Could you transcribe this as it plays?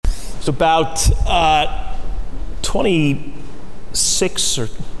It's about 26 or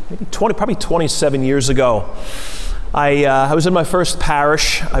maybe 20, probably 27 years ago. I was in my first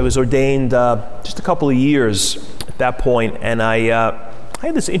parish. I was ordained just a couple of years at that point, and I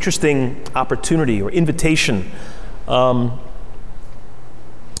had this interesting opportunity or invitation, the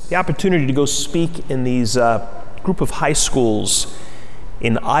opportunity to go speak in these group of high schools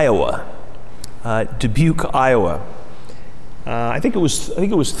in Iowa, Dubuque, Iowa. I think it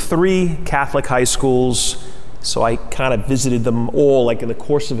was 3 Catholic high schools. So I kind of visited them all like in the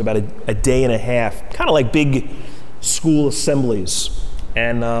course of about a day and a half, kind of like big school assemblies.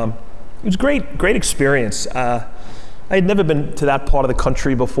 And it was a great experience. I had never been to that part of the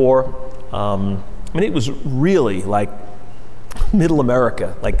country before. I mean, it was really like middle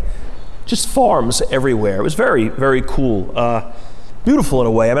America, like just farms everywhere. It was very, very cool. Beautiful in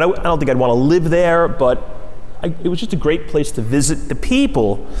a way. I mean, I don't think I'd want to live there, but it was just a great place to visit. The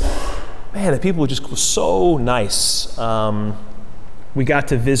people, man, the people were so nice. We got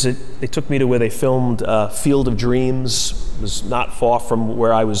to visit, they took me to where they filmed Field of Dreams. It was not far from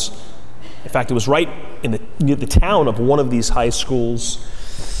where I was. In fact, it was right near the town of one of these high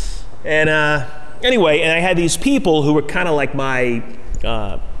schools. And anyway, and I had these people who were kind of like my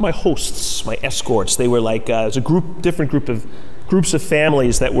hosts, my escorts. They were like, it was a different groups of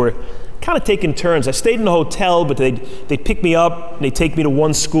families that were kind of taking turns. I stayed in a hotel, but they'd pick me up and they'd take me to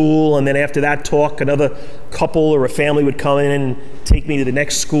one school, and then after that talk, another couple or a family would come in and take me to the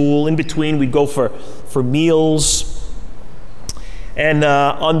next school. In between, we'd go for meals. And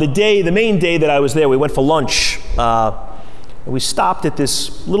on the main day that I was there, we went for lunch. And we stopped at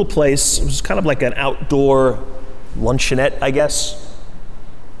this little place. It was kind of like an outdoor luncheonette, I guess.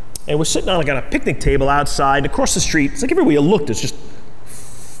 And we're sitting on a picnic table outside. Across the street, it's like everywhere you looked, it's just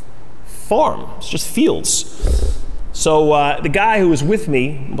farm. It's just fields. So the guy who was with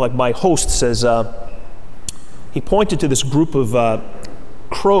me, like my host, says, he pointed to this group of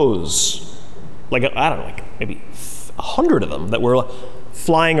crows, like, I don't know, like maybe 100 of them that were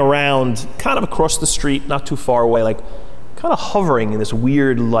flying around kind of across the street, not too far away, like kind of hovering in this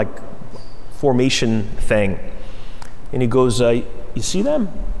weird like formation thing. And he goes, you see them?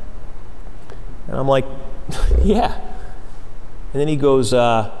 And I'm like, yeah. And then he goes,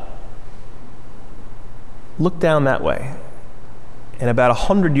 look down that way. And about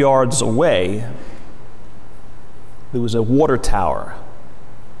 100 yards away, there was a water tower.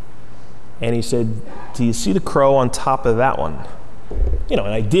 And he said, do you see the crow on top of that one? You know,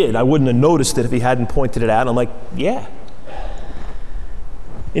 and I did. I wouldn't have noticed it if he hadn't pointed it out. And I'm like, yeah.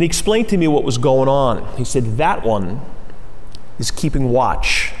 And he explained to me what was going on. He said, that one is keeping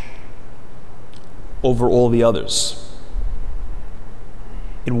watch over all the others.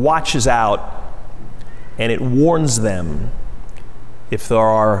 It watches out and it warns them if there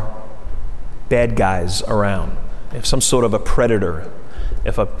are bad guys around, if some sort of a predator.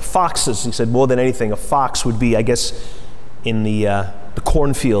 If a fox is, he said, more than anything, a fox would be, I guess, in the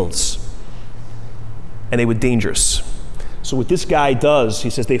cornfields, and they were dangerous. So what this guy does, he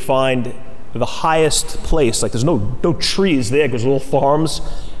says they find the highest place, like there's no trees there because they're all farms.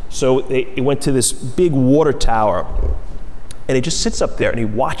 So they went to this big water tower, and he just sits up there and he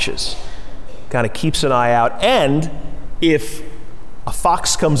watches, kind of keeps an eye out. And if a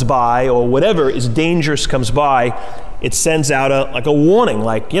fox comes by or whatever is dangerous comes by, it sends out a warning,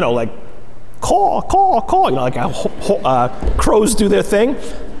 like caw, like crows do their thing.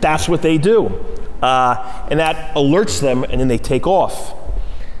 That's what they do, and that alerts them, and then they take off.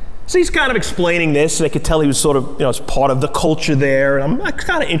 So he's kind of explaining this, and I could tell he was sort of, it's part of the culture there, and I'm like,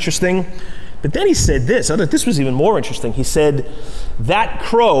 kind of interesting. But then he said this. I thought this was even more interesting. He said that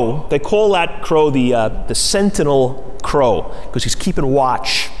crow, they call that crow the sentinel crow because he's keeping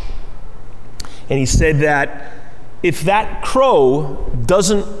watch. And he said that if that crow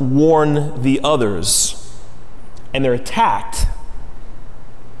doesn't warn the others and they're attacked,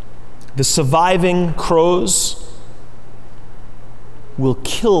 the surviving crows will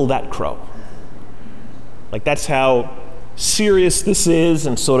kill that crow. Like that's how serious this is,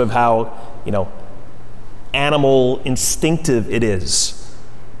 and sort of how, animal instinctive it is.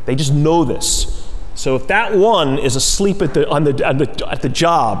 They just know this. So if that one is asleep at the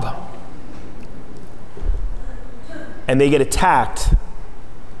job and they get attacked,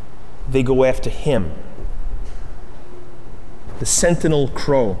 they go after him. The sentinel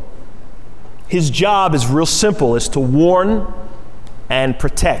crow. His job is real simple, is to warn and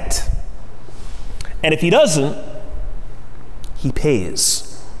protect. And if he doesn't, he pays.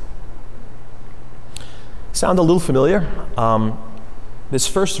 Sound a little familiar? This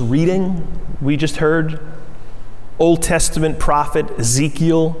first reading we just heard, Old Testament prophet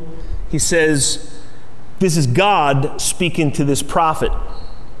Ezekiel He says, this is God speaking to this prophet.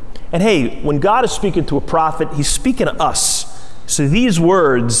 And hey, when God is speaking to a prophet, he's speaking to us. So these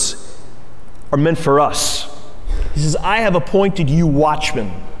words are meant for us. He says, I have appointed you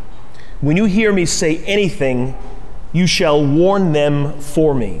watchmen. When you hear me say anything, you shall warn them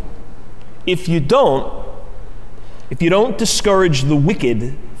for me. If you don't discourage the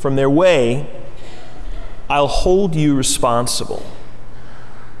wicked from their way, I'll hold you responsible.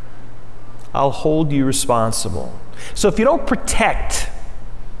 I'll hold you responsible. So if you don't protect,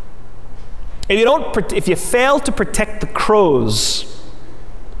 if you fail to protect the crows,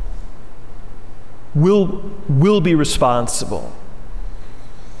 we'll be responsible.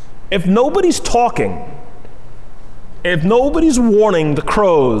 If nobody's talking, if nobody's warning the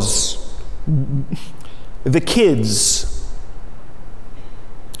crows, the kids,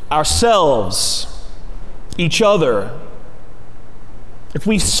 ourselves, each other, if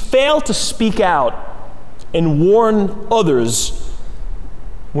we fail to speak out and warn others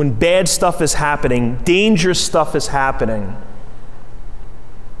when bad stuff is happening, dangerous stuff is happening,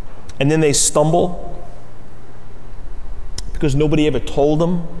 and then they stumble because nobody ever told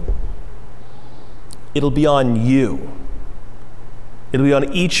them, it'll be on you. It'll be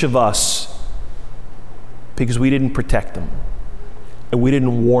on each of us because we didn't protect them and we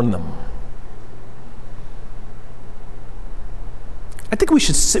didn't warn them. I think we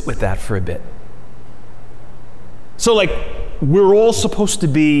should sit with that for a bit. So we're all supposed to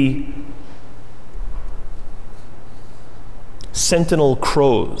be sentinel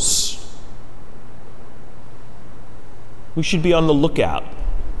crows. We should be on the lookout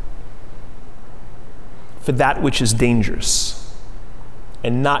for that which is dangerous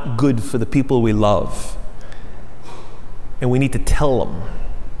and not good for the people we love. And we need to tell them.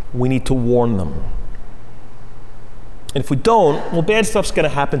 We need to warn them. And if we don't, well, bad stuff's going to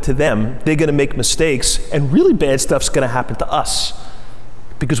happen to them. They're going to make mistakes, and really bad stuff's going to happen to us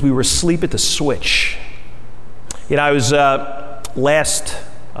because we were asleep at the switch. I was last,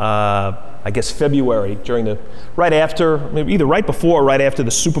 I guess February, either right before or right after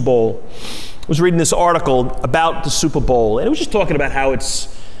the Super Bowl, I was reading this article about the Super Bowl, and it was just talking about how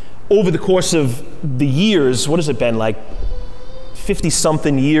it's over the course of the years. What has it been,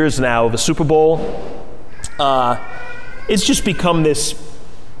 50-something years now of a Super Bowl? It's just become this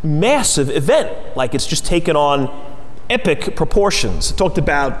massive event. It's just taken on epic proportions. It talked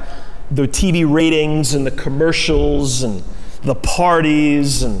about the TV ratings and the commercials and the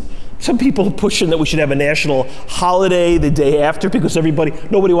parties, and some people pushing that we should have a national holiday the day after because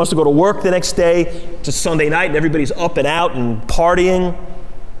nobody wants to go to work the next day. It's a Sunday night and everybody's up and out and partying.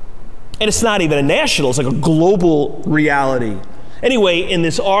 And it's not even a national, it's like a global reality. Anyway, in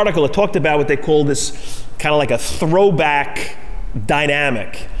this article, it talked about what they call this kind of like a throwback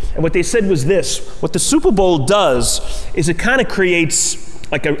dynamic. And what they said was this: what the Super Bowl does is it kind of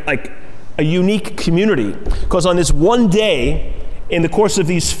creates like a unique community. Because on this one day, in the course of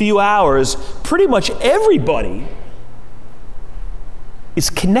these few hours, pretty much everybody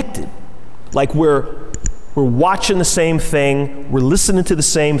is connected. We're watching the same thing, we're listening to the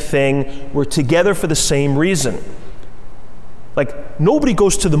same thing, we're together for the same reason. Nobody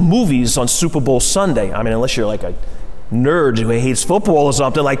goes to the movies on Super Bowl Sunday. I mean, unless you're a nerd who hates football or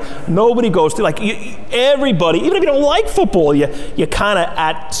something. Nobody goes to, everybody, even if you don't like football, you're kind of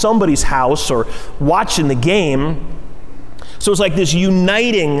at somebody's house or watching the game. So it's this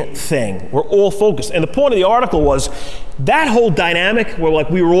uniting thing. We're all focused. And the point of the article was that whole dynamic where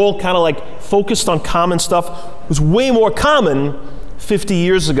we were all kind of focused on common stuff was way more common 50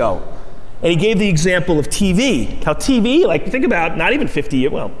 years ago. And he gave the example of TV. How TV, think about not even 50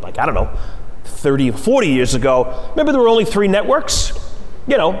 years, 30 or 40 years ago. Remember there were only 3 networks?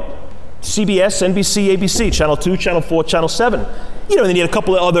 CBS, NBC, ABC, Channel 2, Channel 4, Channel 7. And then you had a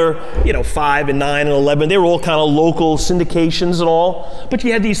couple of other, 5 and 9 and 11. They were all kind of local syndications and all. But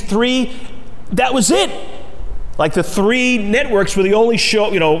you had these 3, that was it. The 3 networks were the only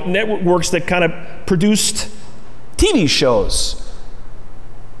networks that kind of produced TV shows.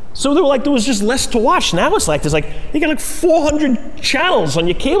 So there was just less to watch. Now it's you got 400 channels on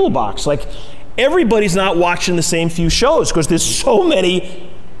your cable box. Everybody's not watching the same few shows because there's so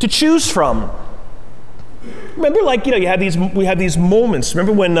many to choose from. Remember, we have these moments.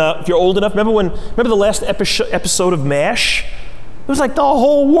 Remember when, if you're old enough, remember the last episode of MASH? It was the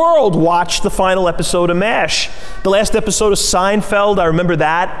whole world watched the final episode of MASH. The last episode of Seinfeld, I remember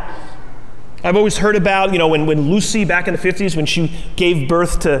that. I've always heard about, when Lucy, back in the 50s, when she gave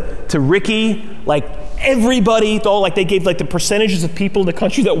birth to Ricky, everybody thought, they gave the percentages of people in the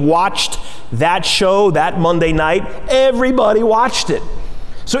country that watched that show that Monday night. Everybody watched it.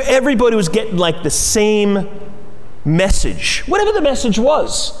 So everybody was getting like the same message, whatever the message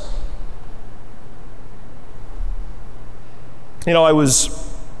was. I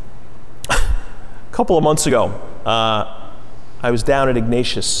was, a couple of months ago, I was down at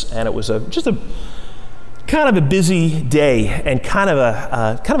Ignatius, and it was just a kind of a busy day and kind of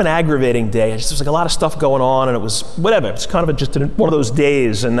an aggravating day. There was like a lot of stuff going on, and it was whatever. It's kind of just one of those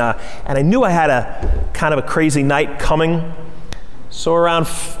days, and I knew I had a kind of a crazy night coming. So around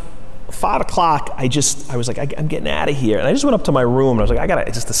 5 o'clock, I was like, I'm getting out of here, and I just went up to my room, and I was like, I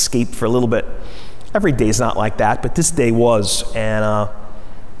gotta just escape for a little bit. Every day's not like that, but this day was, and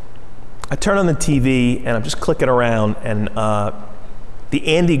I turned on the TV, and I'm just clicking around, and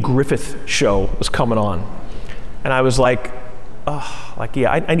the Andy Griffith show was coming on. And I was like,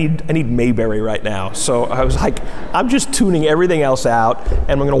 I need Mayberry right now. So I was like, I'm just tuning everything else out,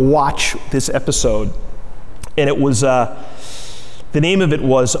 and I'm gonna watch this episode. And it was, the name of it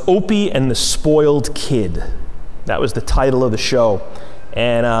was Opie and the Spoiled Kid. That was the title of the show.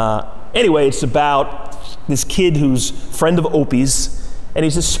 And anyway, it's about this kid who's a friend of Opie's, and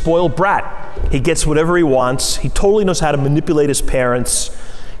he's a spoiled brat. He gets whatever he wants. He totally knows how to manipulate his parents.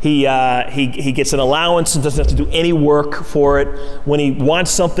 He gets an allowance and doesn't have to do any work for it. When he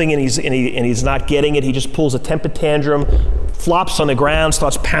wants something and he's not getting it, he just pulls a temper tantrum, flops on the ground,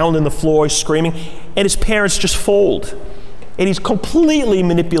 starts pounding the floor, screaming, and his parents just fold. And he completely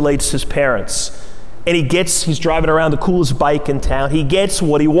manipulates his parents. And he's driving around the coolest bike in town. He gets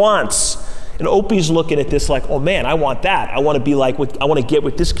what he wants. And Opie's looking at this like, oh man, I want that. I want to be like, I want to get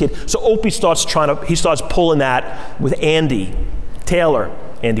with this kid. So Opie starts pulling that with Andy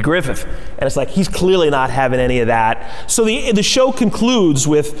Griffith. And it's like, he's clearly not having any of that. So the show concludes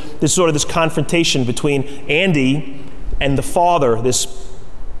with this confrontation between Andy and the father, this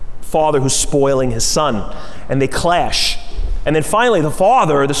father who's spoiling his son. And they clash. And then finally the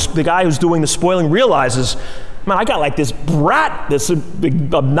father, the guy who's doing the spoiling, realizes, man, I got like this brat, this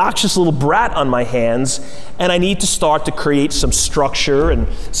big obnoxious little brat on my hands, and I need to start to create some structure and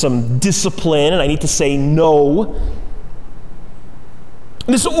some discipline, and I need to say no.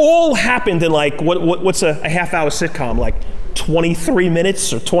 And this all happened in like, what's a half-hour sitcom, like 23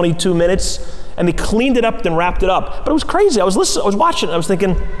 minutes or 22 minutes, and they cleaned it up and wrapped it up. But it was crazy. I was watching it, I was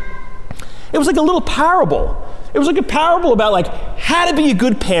thinking, it was like a little parable. It was like a parable about like how to be a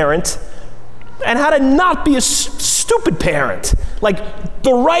good parent, and how to not be a stupid parent. Like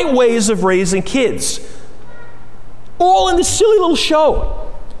the right ways of raising kids. All in this silly little show.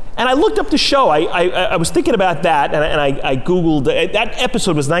 And I looked up the show. I was thinking about that, and I Googled. That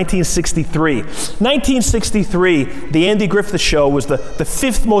episode was 1963. 1963, the Andy Griffith Show was the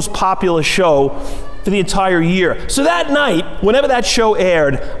fifth most popular show for the entire year. So that night, whenever that show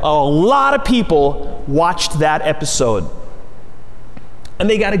aired, a lot of people watched that episode. And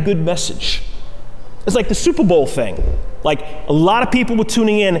they got a good message. It's like the Super Bowl thing. Like a lot of people were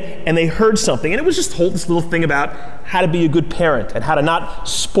tuning in and they heard something, and it was just this little thing about how to be a good parent and how to not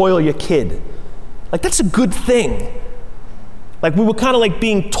spoil your kid. Like that's a good thing. Like we were kind of like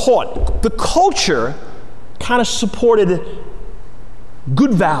being taught. The culture kind of supported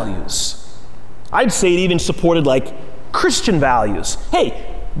good values. I'd say it even supported like Christian values.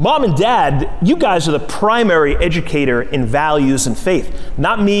 Hey, Mom and Dad, you guys are the primary educator in values and faith.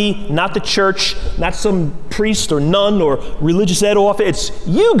 Not me, not the church, not some priest or nun or religious ed officer. It's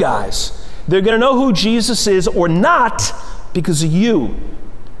you guys. They're going to know who Jesus is or not because of you.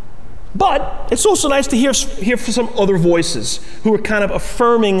 But it's also nice to hear from some other voices who are kind of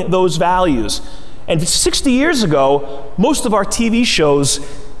affirming those values. And 60 years ago, most of our TV shows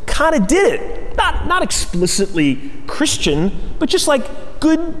kind of did it. Not explicitly Christian, but just like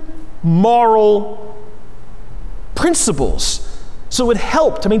good moral principles. So it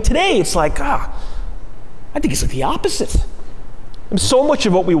helped. I mean, today it's like, I think it's like the opposite. And so much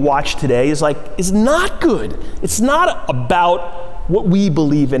of what we watch today is not good. It's not about what we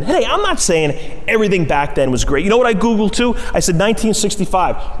believe in. Hey, I'm not saying everything back then was great. You know what I Googled too? I said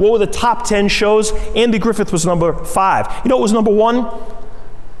 1965. What were the top 10 shows? Andy Griffith was number 5. You know what was number 1?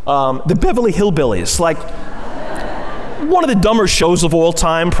 The Beverly Hillbillies, like one of the dumber shows of all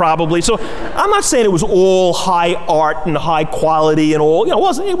time, probably. So I'm not saying it was all high art and high quality and all, it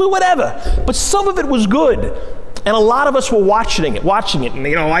wasn't, whatever. But some of it was good, and a lot of us were watching it, and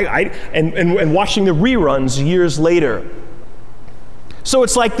and watching the reruns years later. So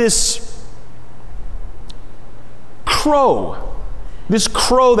it's like this crow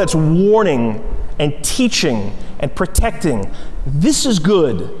that's warning and teaching and protecting. This is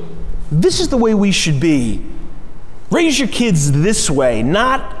good. This is the way we should be. Raise your kids this way,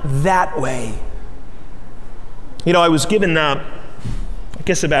 not that way. I was given, I I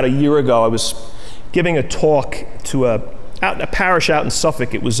guess about a year ago, I was giving a talk to a parish out in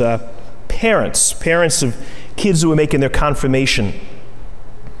Suffolk. It was parents of kids who were making their confirmation.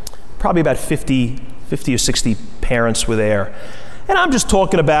 Probably about 50 or 60 parents were there. And I'm just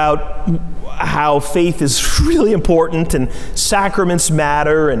talking about how faith is really important and sacraments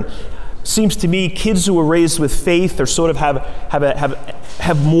matter, and seems to me kids who are raised with faith are sort of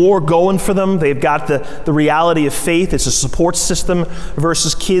have more going for them. They've got the reality of faith. It's a support system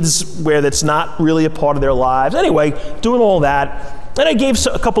versus kids where that's not really a part of their lives. Anyway, doing all that. And I gave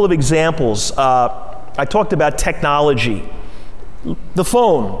a couple of examples. I talked about technology, the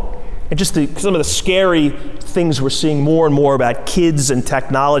phone, and just some of the scary things we're seeing more and more about kids and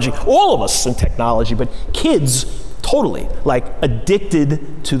technology. All of us in technology, but kids totally, like,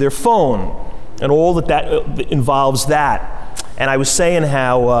 addicted to their phone and all that involves that. And I was saying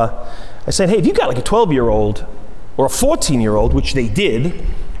how, I said, hey, if you got like a 12-year-old or a 14-year-old, which they did,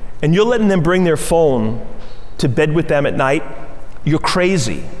 and you're letting them bring their phone to bed with them at night, you're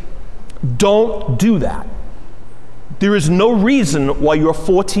crazy. Don't do that. There is no reason why your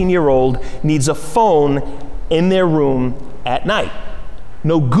 14-year-old needs a phone in their room at night.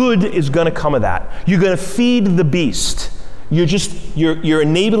 No good is going to come of that. You're going to feed the beast. You're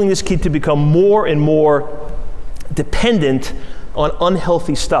enabling this kid to become more and more dependent on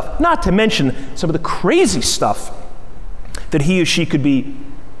unhealthy stuff. Not to mention some of the crazy stuff that he or she could be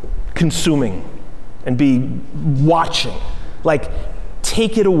consuming and be watching. Like,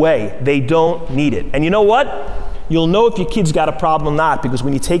 take it away. They don't need it. And you know what? You'll know if your kid's got a problem or not, because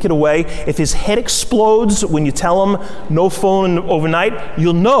when you take it away, if his head explodes when you tell him no phone overnight,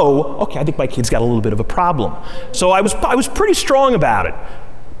 you'll know, okay, I think my kid's got a little bit of a problem. So I was pretty strong about it,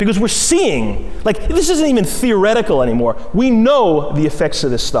 because we're seeing, like, this isn't even theoretical anymore. We know the effects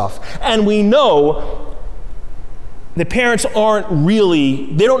of this stuff, and we know the parents aren't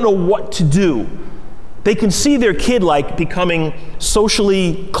really, they don't know what to do. They can see their kid, like, becoming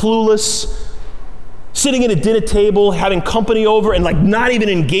socially clueless, sitting at a dinner table, having company over, and like not even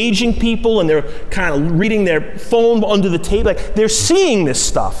engaging people, and they're kind of reading their phone under the table. Like, they're seeing this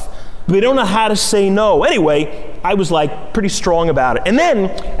stuff, but they don't know how to say no. Anyway, I was like pretty strong about it. And then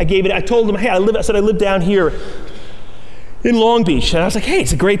I told them, hey, I live down here in Long Beach. And I was like, hey,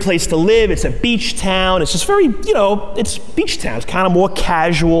 it's a great place to live. It's a beach town. It's just very, it's beach town. It's kind of more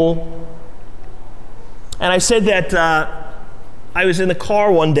casual. And I said that I was in the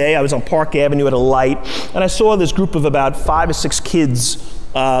car one day. I was on Park Avenue at a light, and I saw this group of about 5 or 6 kids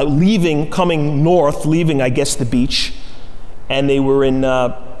coming north, leaving, I guess, the beach, and they were in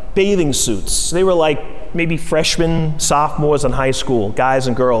bathing suits. They were like maybe freshmen, sophomores in high school, guys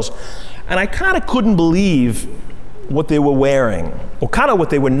and girls. And I kind of couldn't believe what they were wearing, or kind of what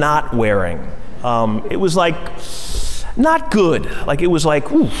they were not wearing. It was like not good. Like, it was like,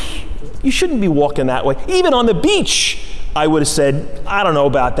 ooh, you shouldn't be walking that way. Even on the beach, I would have said, I don't know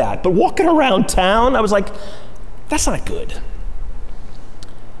about that. But walking around town, I was like, that's not good.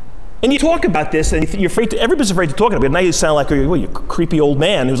 And you talk about this, and everybody's afraid to talk about it. But now you sound like you're a creepy old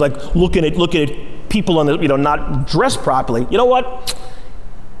man who's like looking at people on the, not dressed properly. You know what?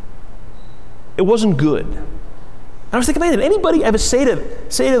 It wasn't good. And I was thinking, man, did anybody ever say to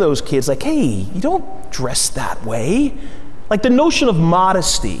those kids, like, hey, you don't dress that way? Like, the notion of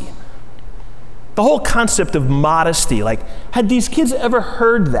modesty. The whole concept of modesty, like, had these kids ever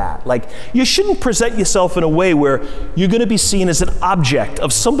heard that? Like, you shouldn't present yourself in a way where you're going to be seen as an object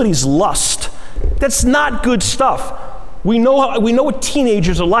of somebody's lust. That's not good stuff. We know what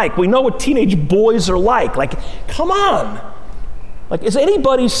teenagers are like. We know what teenage boys are like. Like, come on. Like, are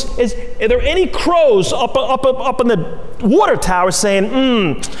there any crows up in the water tower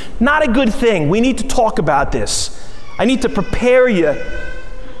saying, not a good thing. We need to talk about this. I need to prepare you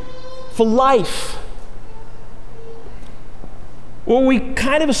for life? Or we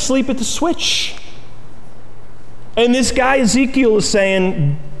kind of asleep at the switch. And this guy Ezekiel is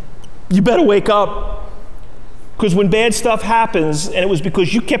saying, you better wake up, because when bad stuff happens, and it was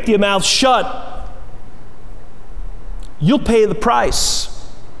because you kept your mouth shut, you'll pay the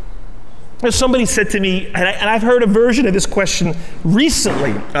price. Somebody said to me, and I've heard a version of this question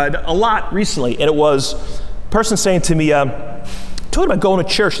recently, a lot recently, and it was a person saying to me, talking about going to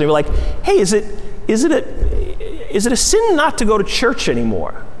church. They were like, hey, is it a sin not to go to church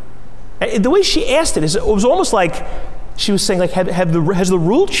anymore? And the way she asked it was almost like she was saying, like, has the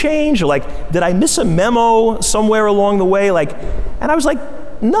rule changed? Or like, did I miss a memo somewhere along the way? Like, and I was like,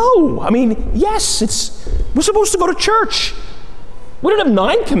 no. I mean, yes, we're supposed to go to church. We didn't have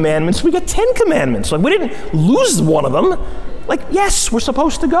 9 commandments. We got 10 commandments. Like, we didn't lose one of them. Like, yes, we're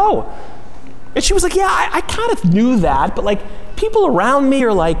supposed to go. And she was like, yeah, I kind of knew that, but like, people around me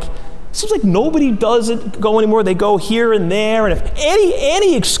are like, seems like nobody does it go anymore. They go here and there, and if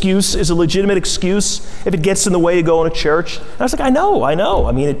any excuse is a legitimate excuse, if it gets in the way of going to church. And I was like, I know.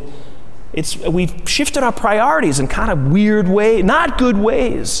 I mean, we've shifted our priorities in kind of weird ways, not good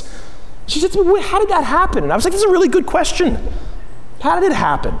ways. She said to me, how did that happen? And I was like, this is a really good question. How did it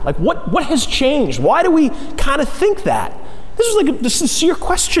happen? Like, what has changed? Why do we kind of think that? This was like a sincere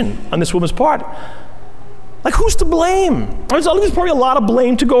question on this woman's part. Like, who's to blame? There's probably a lot of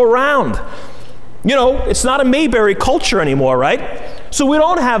blame to go around. You know, it's not a Mayberry culture anymore, right? So we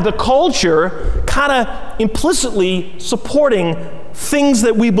don't have the culture kind of implicitly supporting things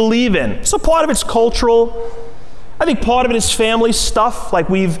that we believe in. So part of it's cultural. I think part of it is family stuff. Like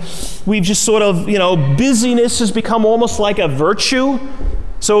we've just sort of, busyness has become almost like a virtue.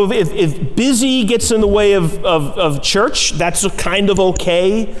 So if busy gets in the way of church, that's kind of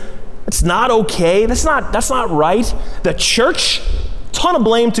okay. It's not okay. That's not right. The church, ton of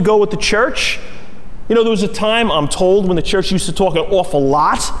blame to go with the church. There was a time, I'm told, when the church used to talk an awful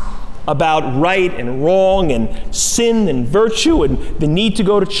lot about right and wrong and sin and virtue and the need to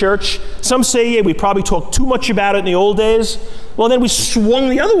go to church. Some say, yeah, we probably talked too much about it in the old days. Well, then we swung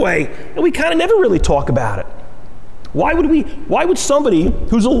the other way, and we kind of never really talk about it. Why would somebody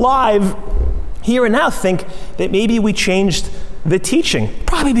who's alive here and now think that maybe we changed the teaching?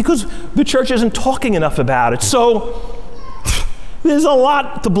 Probably because the church isn't talking enough about it. So there's a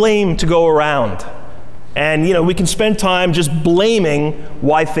lot to blame to go around. And, we can spend time just blaming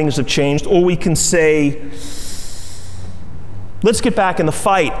why things have changed, or we can say, let's get back in the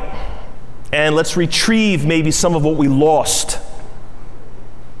fight and let's retrieve maybe some of what we lost.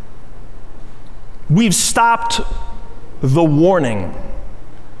 We've stopped the warning.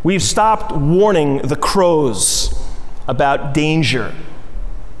 We've stopped warning the crows about danger.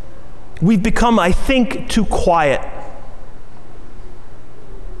 We've become, I think, too quiet.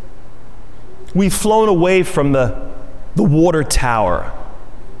 We've flown away from the water tower.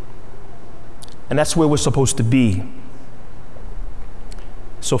 And that's where we're supposed to be.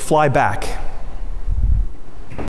 So fly back.